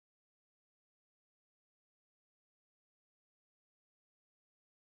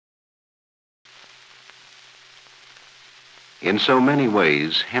In so many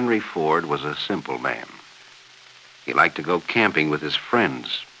ways, Henry Ford was a simple man. He liked to go camping with his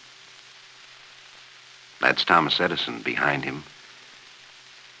friends. That's Thomas Edison behind him.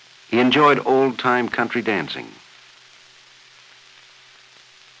 He enjoyed old-time country dancing.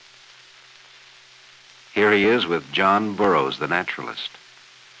 Here he is with John Burroughs, the naturalist,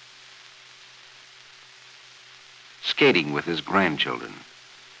 skating with his grandchildren.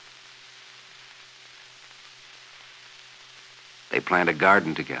 They plant a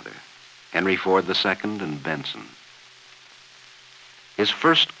garden together, Henry Ford II and Benson. His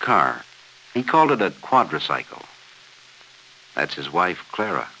first car, he called it a quadricycle. That's his wife,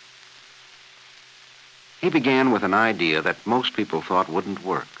 Clara. He began with an idea that most people thought wouldn't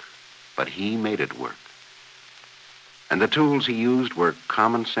work, but he made it work. And the tools he used were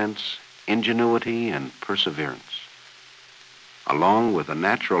common sense, ingenuity, and perseverance, along with a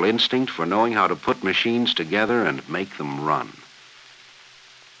natural instinct for knowing how to put machines together and make them run.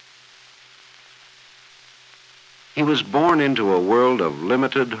 He was born into a world of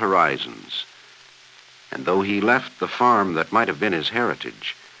limited horizons, and though he left the farm that might have been his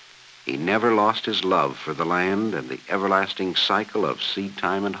heritage, he never lost his love for the land and the everlasting cycle of seed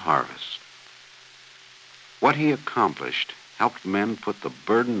time and harvest. What he accomplished helped men put the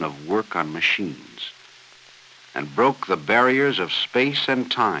burden of work on machines and broke the barriers of space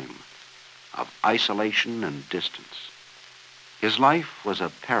and time, of isolation and distance. His life was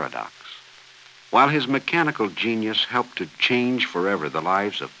a paradox. While his mechanical genius helped to change forever the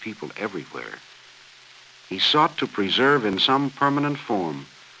lives of people everywhere, he sought to preserve in some permanent form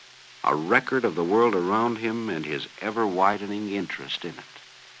a record of the world around him and his ever-widening interest in it.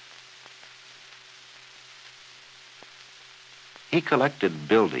 He collected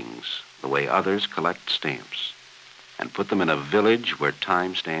buildings the way others collect stamps and put them in a village where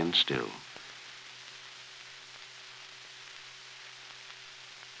time stands still.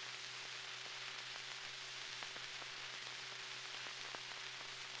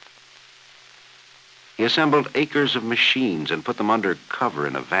 He assembled acres of machines and put them under cover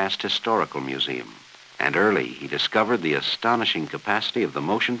in a vast historical museum. And early, he discovered the astonishing capacity of the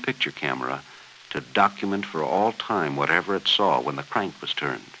motion picture camera to document for all time whatever it saw when the crank was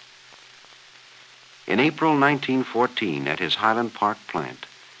turned. In April 1914, at his Highland Park plant,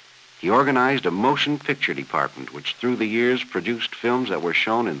 he organized a motion picture department which through the years produced films that were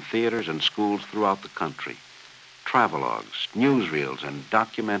shown in theaters and schools throughout the country, travelogues, newsreels, and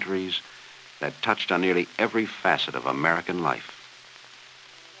documentaries that touched on nearly every facet of American life.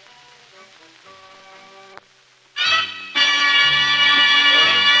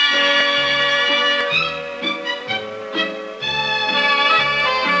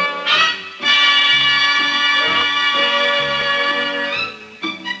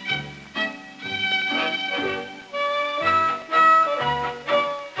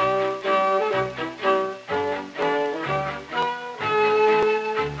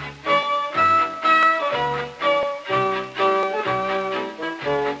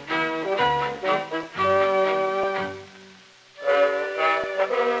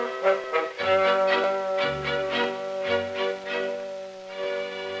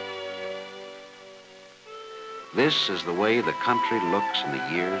 This is the way the country looks in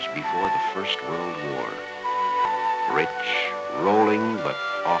the years before the First World War. Rich, rolling, but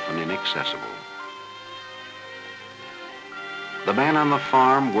often inaccessible. The man on the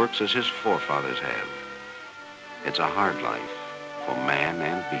farm works as his forefathers have. It's a hard life for man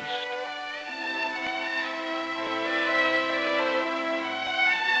and beast.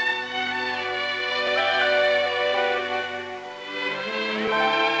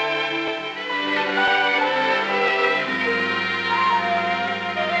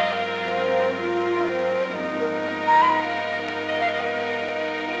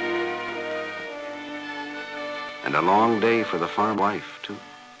 And a long day for the farm wife, too.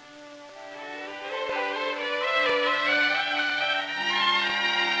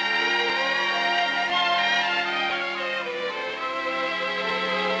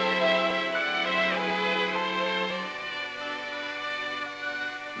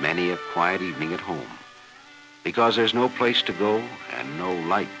 Many a quiet evening at home, because there's no place to go and no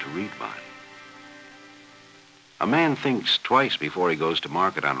light to read by. A man thinks twice before he goes to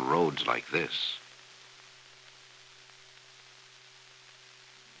market on roads like this.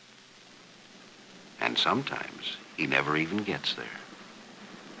 And sometimes he never even gets there.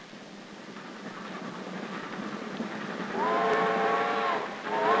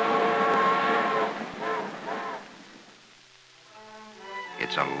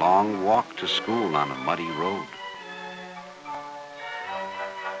 It's a long walk to school on a muddy road.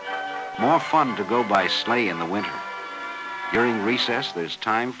 More fun to go by sleigh in the winter. During recess, there's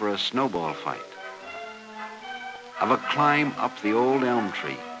time for a snowball fight. Of a climb up the old elm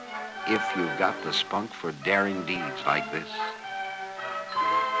tree, if you've got the spunk for daring deeds like this.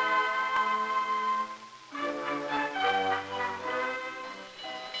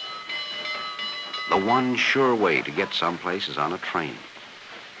 The one sure way to get someplace is on a train.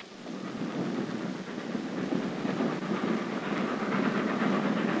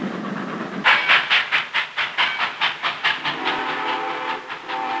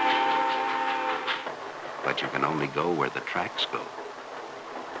 But you can only go where the tracks go.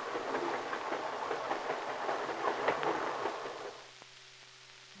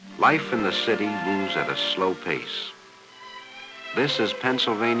 Life in the city moves at a slow pace. This is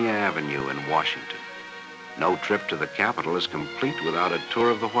Pennsylvania Avenue in Washington. No trip to the Capitol is complete without a tour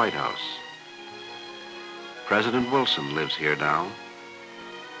of the White House. President Wilson lives here now.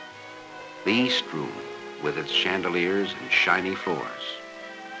 The East Room, with its chandeliers and shiny floors.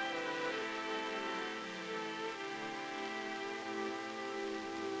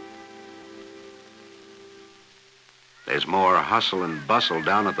 There's more hustle and bustle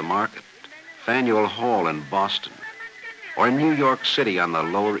down at the market, Faneuil Hall in Boston, or in New York City on the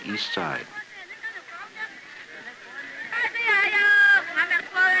Lower East Side.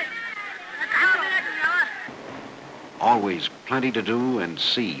 Always plenty to do and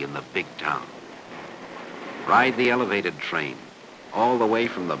see in the big town. Ride the elevated train all the way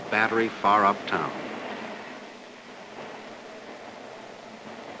from the Battery far uptown.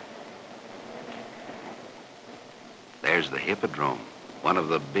 There's the Hippodrome, one of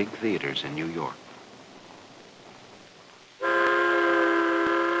the big theaters in New York.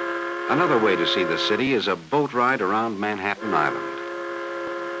 Another way to see the city is a boat ride around Manhattan Island.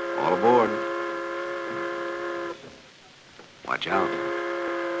 All aboard. Watch out.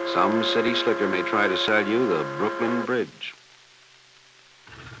 Some city slicker may try to sell you the Brooklyn Bridge.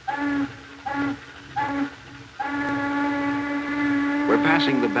 We're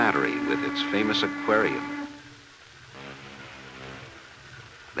passing the Battery with its famous aquarium.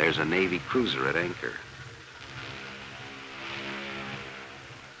 There's a Navy cruiser at anchor.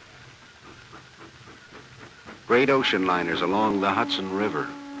 Great ocean liners along the Hudson River.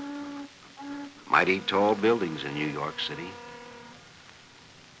 Mighty tall buildings in New York City.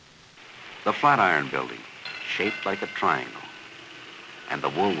 The Flatiron Building, shaped like a triangle. And the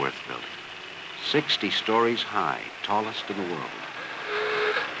Woolworth Building, 60 stories high, tallest in the world.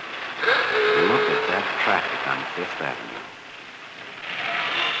 Look at that traffic on Fifth Avenue.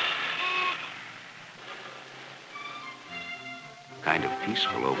 Kind of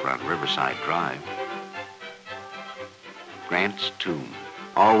peaceful over on Riverside Drive. Grant's Tomb,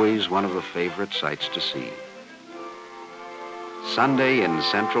 always one of the favorite sights to see. Sunday in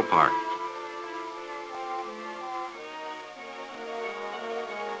Central Park.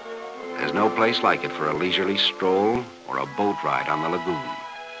 There's no place like it for a leisurely stroll or a boat ride on the lagoon.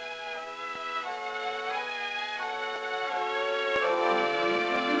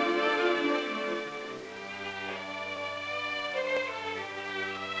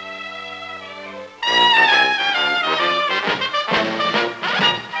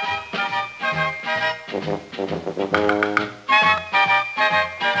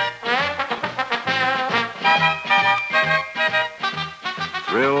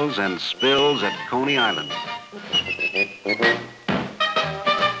 Thrills and spills at Coney Island.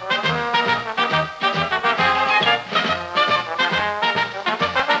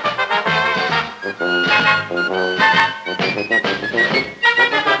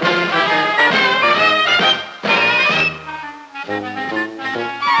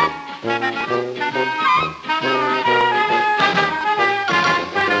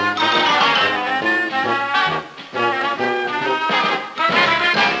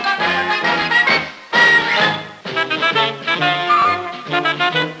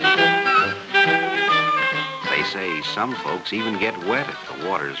 Some folks even get wet if the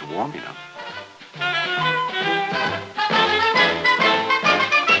water's warm enough.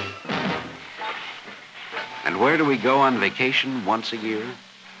 And where do we go on vacation once a year?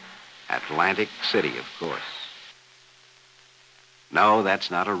 Atlantic City, of course. No,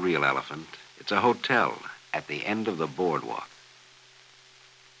 that's not a real elephant. It's a hotel at the end of the boardwalk.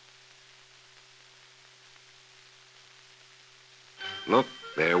 Look,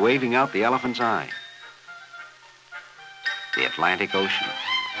 they're waving out the elephant's eye. The Atlantic Ocean,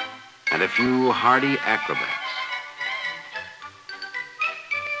 and a few hardy acrobats.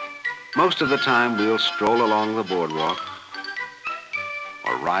 Most of the time, we'll stroll along the boardwalk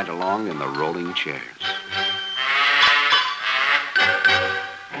or ride along in the rolling chairs.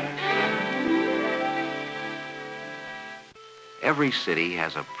 Every city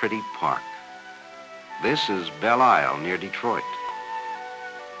has a pretty park. This is Belle Isle near Detroit,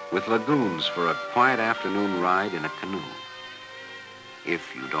 with lagoons for a quiet afternoon ride in a canoe,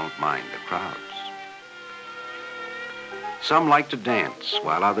 if you don't mind the crowds. Some like to dance,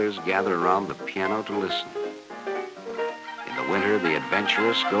 while others gather around the piano to listen. In the winter, the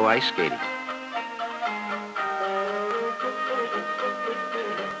adventurous go ice skating.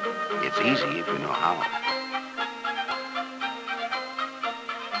 It's easy if you know how.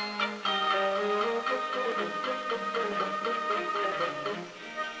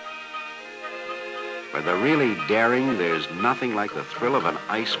 For the really daring, there's nothing like the thrill of an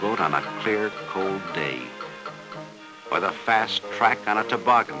ice boat on a clear, cold day, or the fast track on a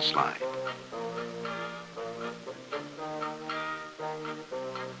toboggan slide.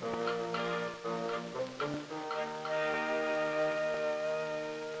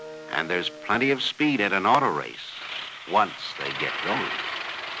 And there's plenty of speed at an auto race once they get going.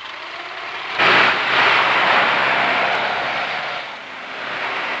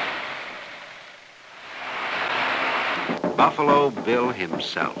 Buffalo Bill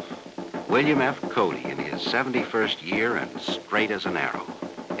himself, William F. Cody, in his 71st year and straight as an arrow.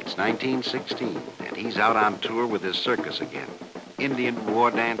 It's 1916, and he's out on tour with his circus again. Indian war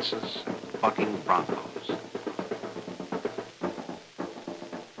dances and bucking broncos.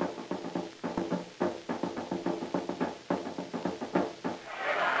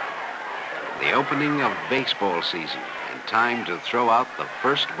 The opening of baseball season, and time to throw out the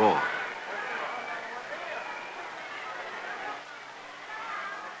first ball.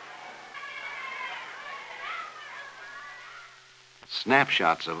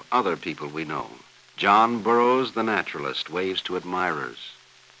 Snapshots of other people we know. John Burroughs, the naturalist, waves to admirers.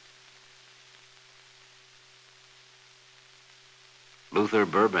 Luther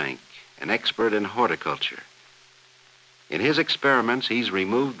Burbank, an expert in horticulture. In his experiments, he's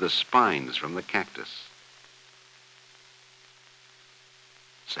removed the spines from the cactus.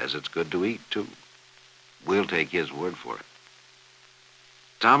 Says it's good to eat, too. We'll take his word for it.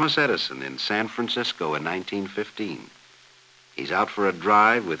 Thomas Edison in San Francisco in 1915. He's out for a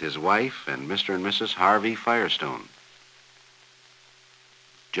drive with his wife and Mr. and Mrs. Harvey Firestone.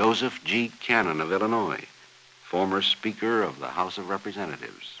 Joseph G. Cannon of Illinois, former Speaker of the House of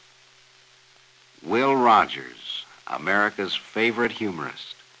Representatives. Will Rogers, America's favorite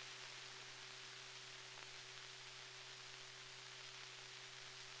humorist.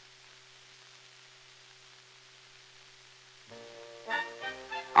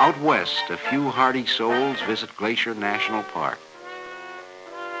 Out west, a few hardy souls visit Glacier National Park.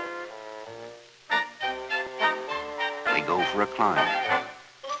 They go for a climb.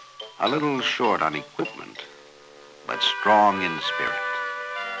 A little short on equipment, but strong in spirit.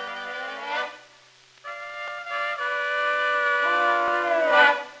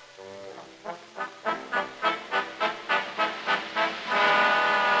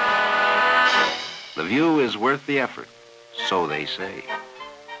 The view is worth the effort, so they say.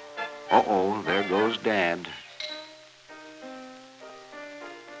 Uh-oh, there goes Dad.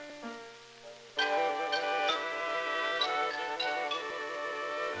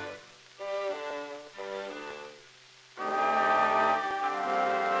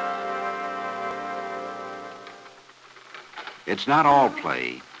 It's not all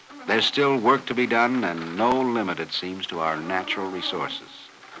play. There's still work to be done and no limit, it seems, to our natural resources.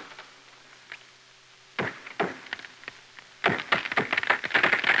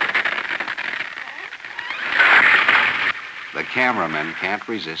 The cameraman can't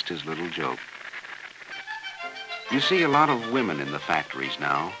resist his little joke. You see a lot of women in the factories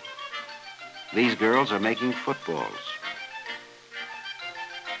now. These girls are making footballs.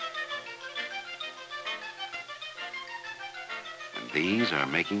 And these are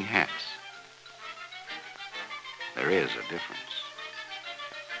making hats. There is a difference.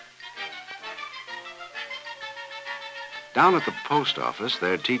 Down at the post office,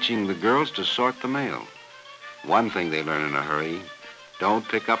 they're teaching the girls to sort the mail. One thing they learn in a hurry, don't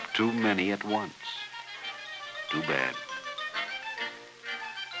pick up too many at once. Too bad.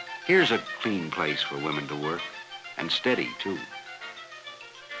 Here's a clean place for women to work, and steady, too.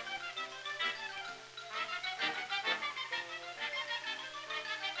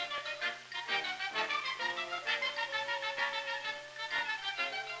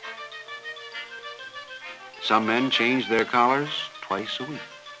 Some men change their collars twice a week.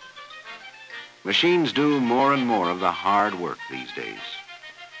 Machines do more and more of the hard work these days.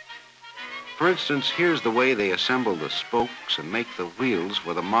 For instance, here's the way they assemble the spokes and make the wheels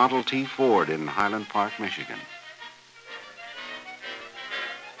for the Model T Ford in Highland Park, Michigan.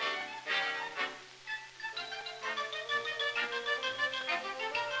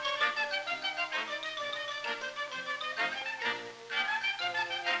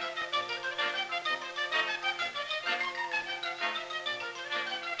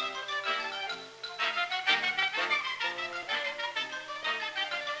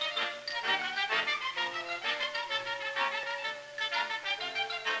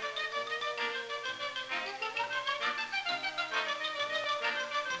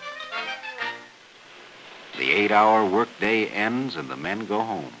 The 8-hour workday ends and the men go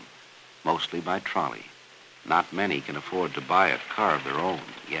home, mostly by trolley. Not many can afford to buy a car of their own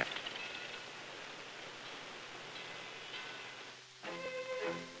yet.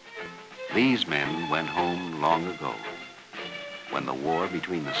 These men went home long ago, when the war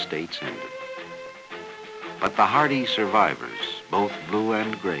between the states ended. But the hardy survivors, both blue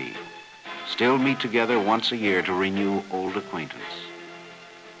and gray, still meet together once a year to renew old acquaintance.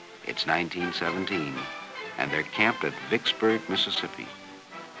 It's 1917, and they're camped at Vicksburg, Mississippi.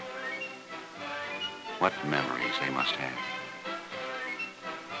 What memories they must have.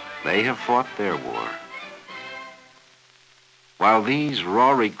 They have fought their war. While these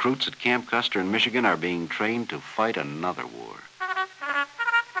raw recruits at Camp Custer in Michigan are being trained to fight another war.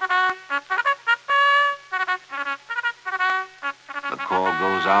 The call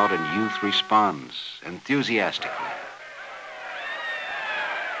goes out and youth responds enthusiastically.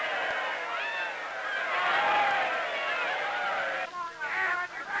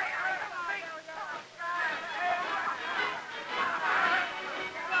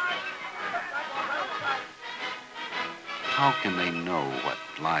 How can they know what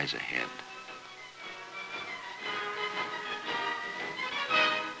lies ahead?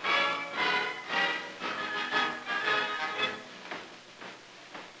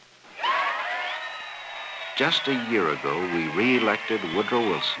 Just a year ago, we re-elected Woodrow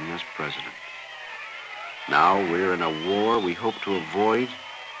Wilson as president. Now we're in a war we hope to avoid,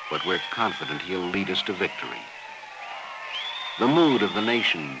 but we're confident he'll lead us to victory. The mood of the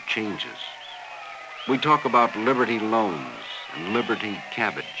nation changes. We talk about Liberty loans and Liberty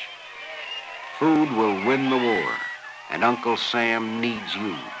cabbage. Food will win the war, and Uncle Sam needs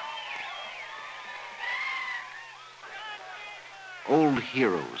you. Old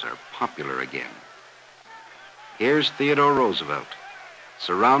heroes are popular again. Here's Theodore Roosevelt,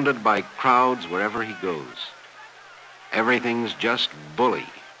 surrounded by crowds wherever he goes. Everything's just bully.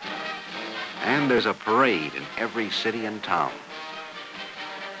 And there's a parade in every city and town.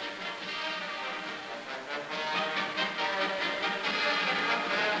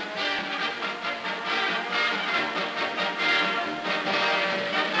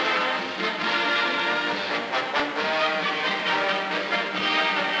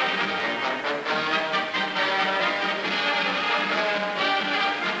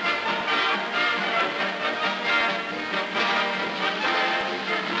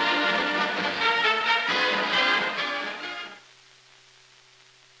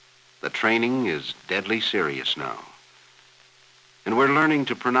 The training is deadly serious now. And we're learning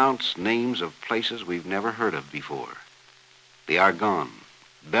to pronounce names of places we've never heard of before. The Argonne,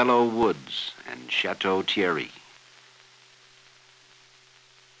 Belleau Woods, and Chateau Thierry.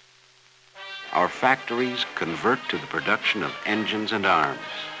 Our factories convert to the production of engines and arms.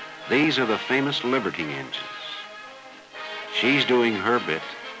 These are the famous Liberty engines. She's doing her bit.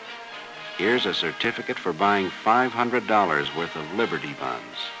 Here's a certificate for buying $500 worth of Liberty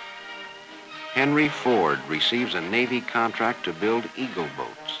bonds. Henry Ford receives a Navy contract to build Eagle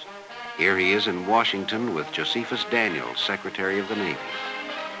boats. Here he is in Washington with Josephus Daniels, Secretary of the Navy.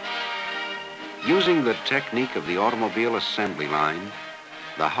 Using the technique of the automobile assembly line,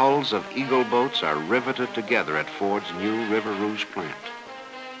 the hulls of Eagle boats are riveted together at Ford's new River Rouge plant.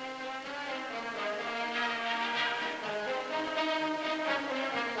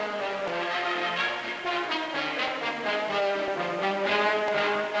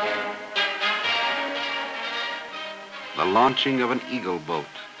 The launching of an Eagle boat.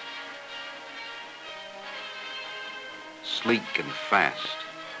 Sleek and fast,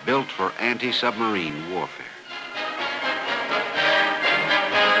 built for anti-submarine warfare.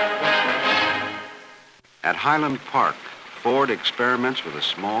 At Highland Park, Ford experiments with a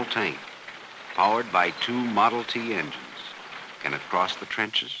small tank, powered by 2 Model T engines. Can it cross the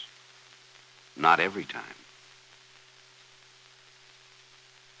trenches? Not every time.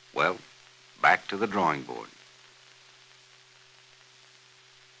 Well, back to the drawing board.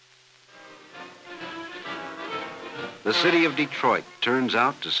 The city of Detroit turns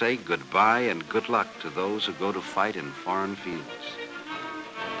out to say goodbye and good luck to those who go to fight in foreign fields.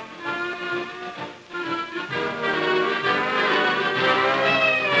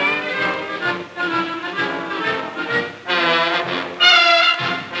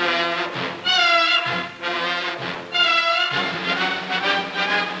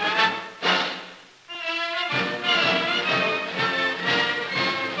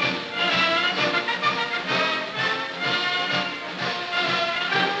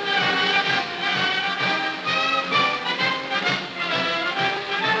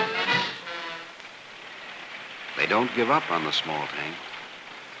 They don't give up on the small tank.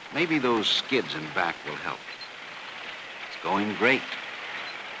 Maybe those skids in back will help. going great.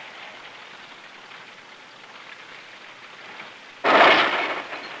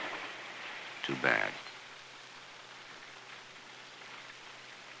 Too bad.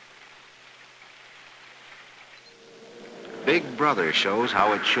 Big Brother shows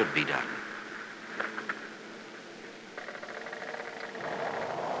how it should be done.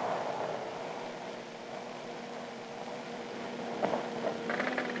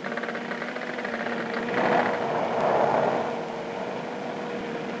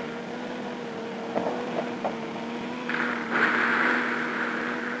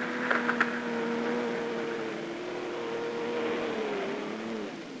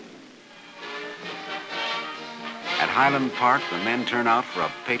 At Highland Park, the men turn out for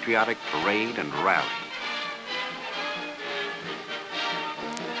a patriotic parade and rally.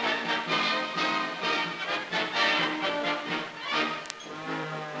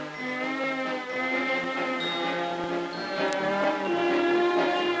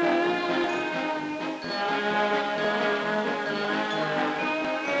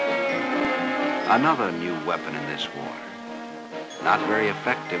 Another new weapon in this war. Not very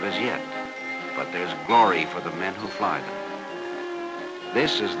effective as yet, but there's glory for the men who fly them.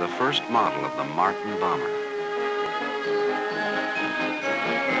 This is the first model of the Martin bomber.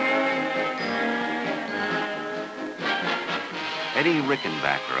 Eddie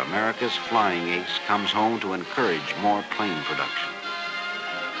Rickenbacker, America's flying ace, comes home to encourage more plane production.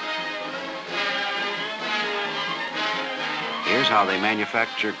 Here's how they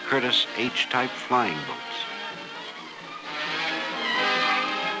manufacture Curtiss H-type flying boats.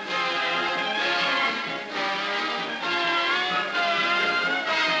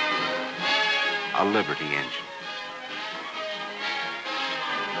 A Liberty engine.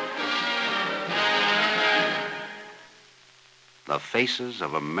 The faces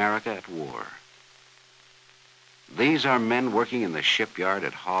of America at war. These are men working in the shipyard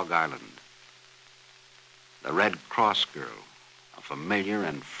at Hog Island. The Red Cross girl, a familiar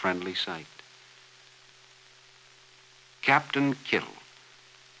and friendly sight. Captain Kittle.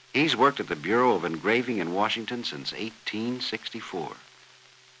 He's worked at the Bureau of Engraving in Washington since 1864.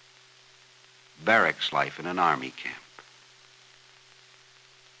 Barracks life in an army camp.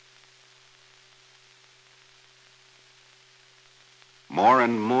 More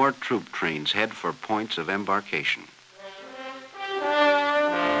and more troop trains head for points of embarkation.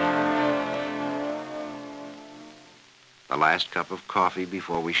 The last cup of coffee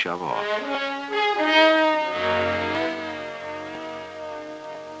before we shove off.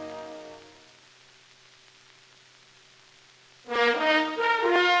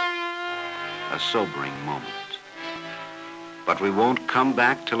 A sobering moment. But we won't come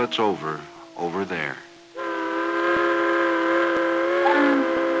back till it's over there.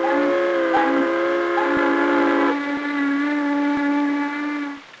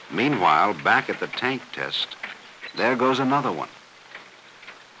 Meanwhile, back at the tank test, there goes another one.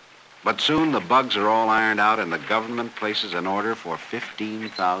 But soon the bugs are all ironed out and the government places an order for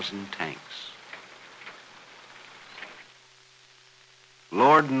 15,000 tanks.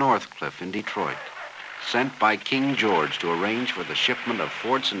 Lord Northcliffe in Detroit, sent by King George to arrange for the shipment of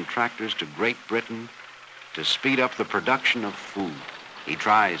Fordson tractors to Great Britain to speed up the production of food. He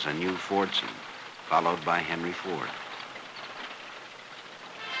tries a new Fordson, followed by Henry Ford.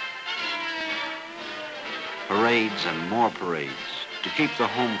 Parades and more parades to keep the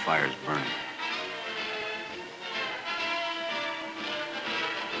home fires burning.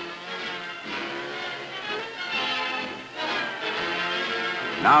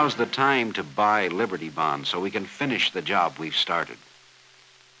 Now's the time to buy Liberty bonds so we can finish the job we've started.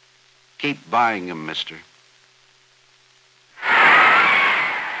 Keep buying them, mister.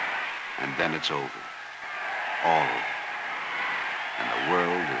 And then it's over. All over. And the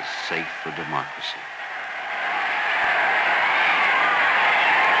world is safe for democracy.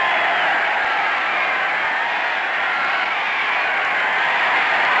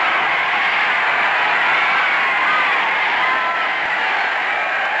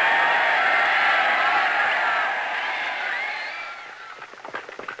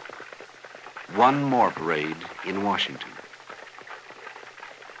 One more parade in Washington.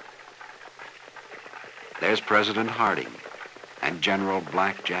 There's President Harding and General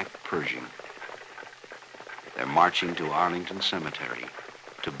Blackjack Pershing. They're marching to Arlington Cemetery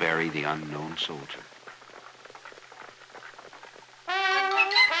to bury the unknown soldier.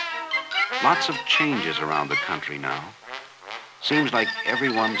 Lots of changes around the country now. Seems like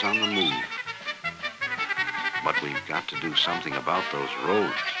everyone's on the move. But we've got to do something about those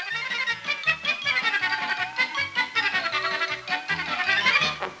roads.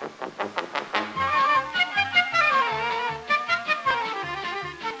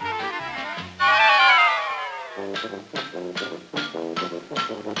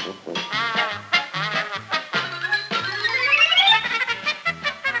 It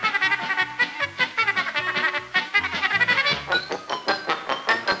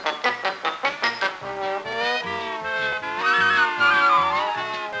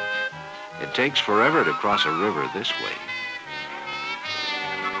takes forever to cross a river this way.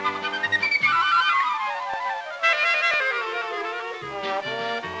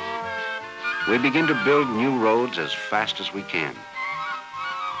 We begin to build new roads as fast as we can.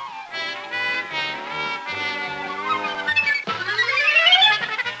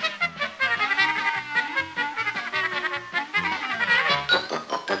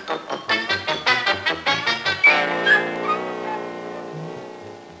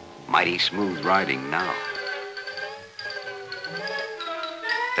 Mighty smooth riding now.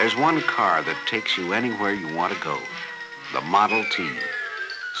 There's one car that takes you anywhere you want to go. The Model T.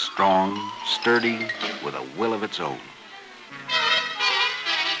 Strong, sturdy, with a will of its own.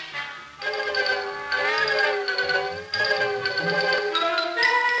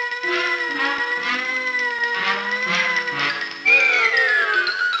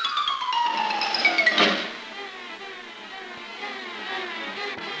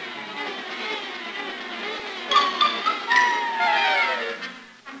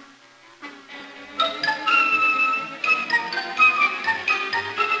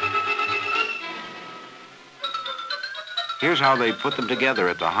 Here's how they put them together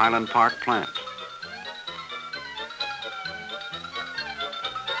at the Highland Park plant.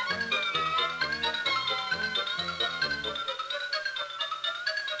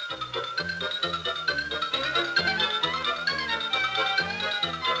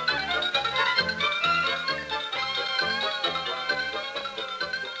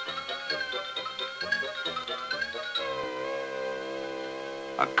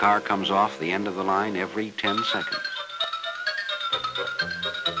 A car comes off the end of the line every 10 seconds.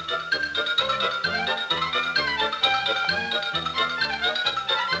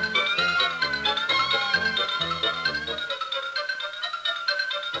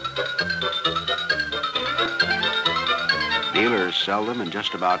 Dealers sell them in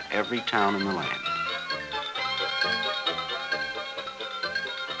just about every town in the land.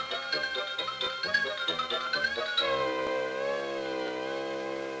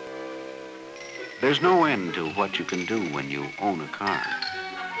 There's no end to what you can do when you own a car.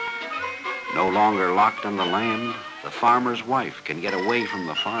 No longer locked on the land, the farmer's wife can get away from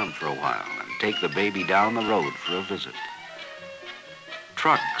the farm for a while and take the baby down the road for a visit.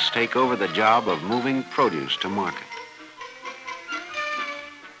 Trucks take over the job of moving produce to market.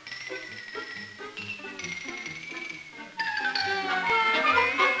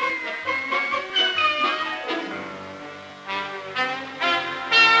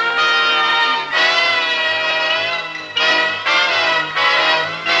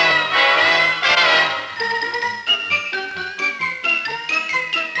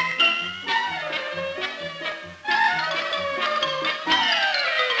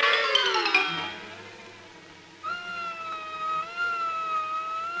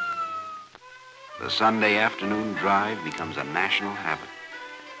 The Sunday afternoon drive becomes a national habit.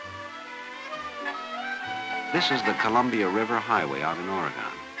 This is the Columbia River Highway out in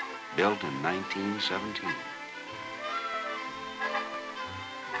Oregon, built in 1917.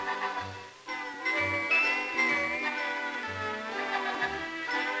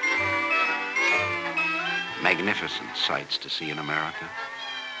 Magnificent sights to see in America,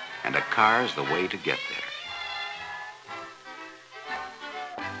 and a car's the way to get there.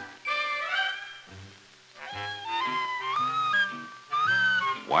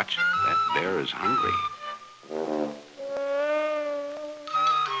 Watch, that bear is hungry.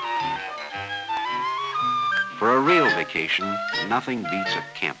 For a real vacation, nothing beats a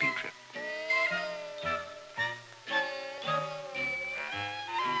camping trip.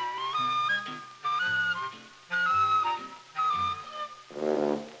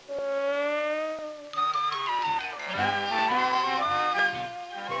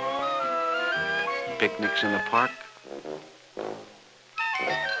 Picnics in the park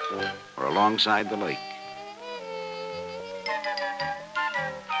or alongside the lake.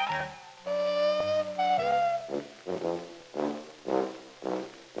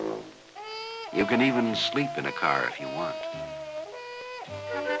 You can even sleep in a car if you want.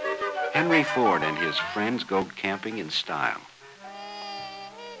 Henry Ford and his friends go camping in style.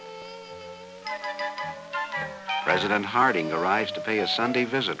 President Harding arrives to pay a Sunday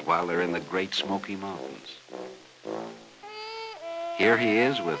visit while they're in the Great Smoky Mountains. Here he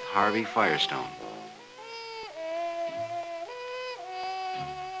is with Harvey Firestone.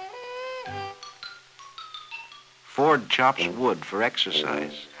 Ford chops wood for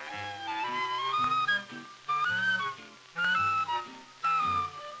exercise.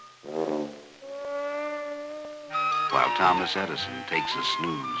 While Thomas Edison takes a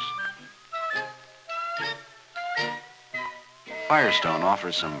snooze. Firestone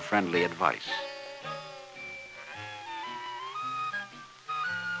offers some friendly advice.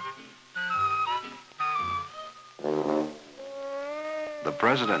 The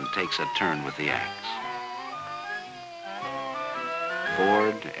president takes a turn with the axe.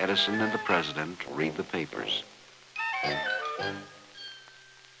 Ford, Edison, and the president read the papers.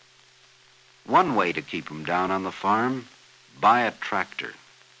 One way to keep them down on the farm, buy a tractor.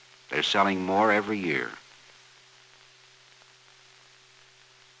 They're selling more every year.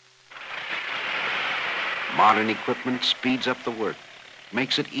 Modern equipment speeds up the work,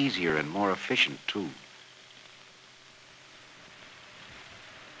 makes it easier and more efficient, too.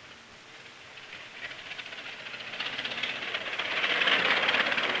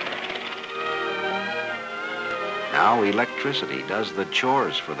 Now electricity does the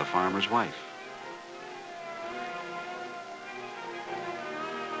chores for the farmer's wife.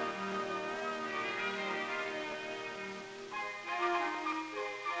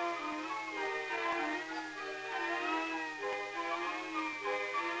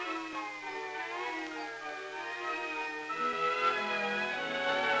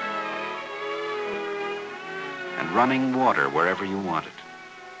 And running water wherever you want it.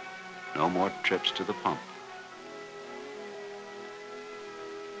 No more trips to the pump.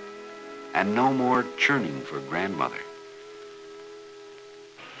 And no more churning for grandmother.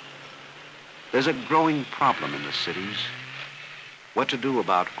 There's a growing problem in the cities. What to do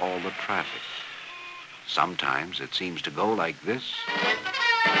about all the traffic. Sometimes it seems to go like this.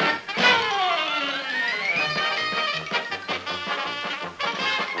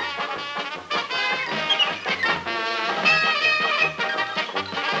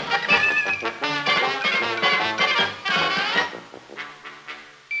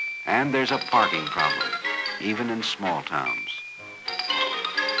 And there's a parking problem, even in small towns.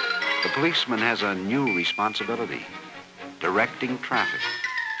 The policeman has a new responsibility, directing traffic.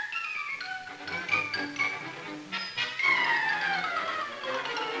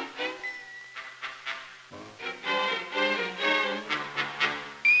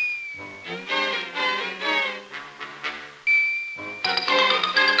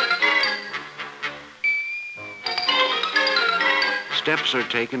 Steps are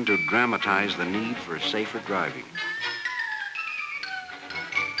taken to dramatize the need for safer driving.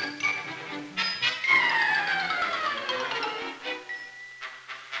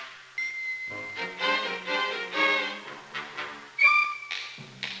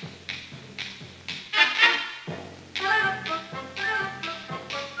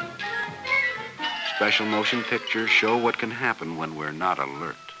 Special motion pictures show what can happen when we're not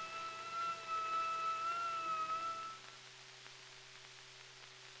alert.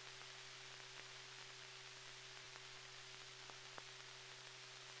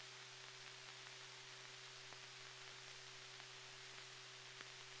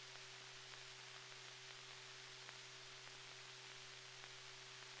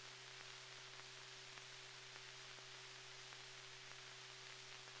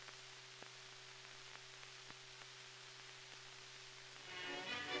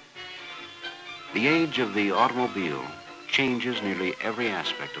 The age of the automobile changes nearly every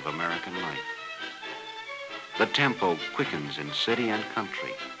aspect of American life. The tempo quickens in city and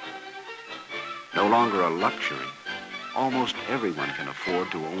country. No longer a luxury, almost everyone can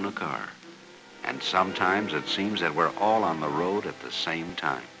afford to own a car. And sometimes it seems that we're all on the road at the same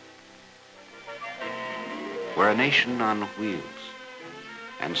time. We're a nation on wheels,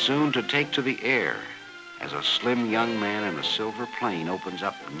 and soon to take to the air as a slim young man in a silver plane opens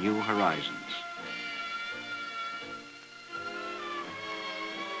up new horizons.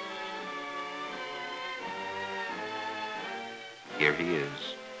 Here he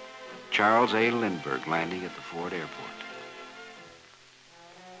is, Charles A. Lindbergh, landing at the Ford Airport.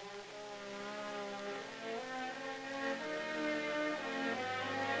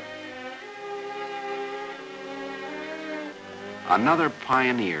 Another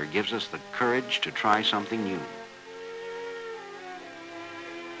pioneer gives us the courage to try something new.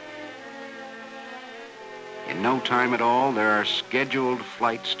 In no time at all, there are scheduled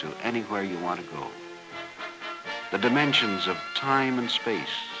flights to anywhere you want to go. The dimensions of time and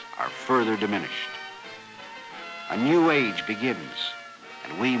space are further diminished. A new age begins,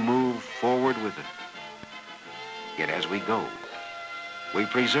 and we move forward with it. Yet as we go, we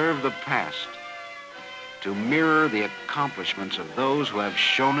preserve the past to mirror the accomplishments of those who have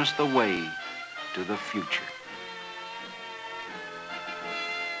shown us the way to the future.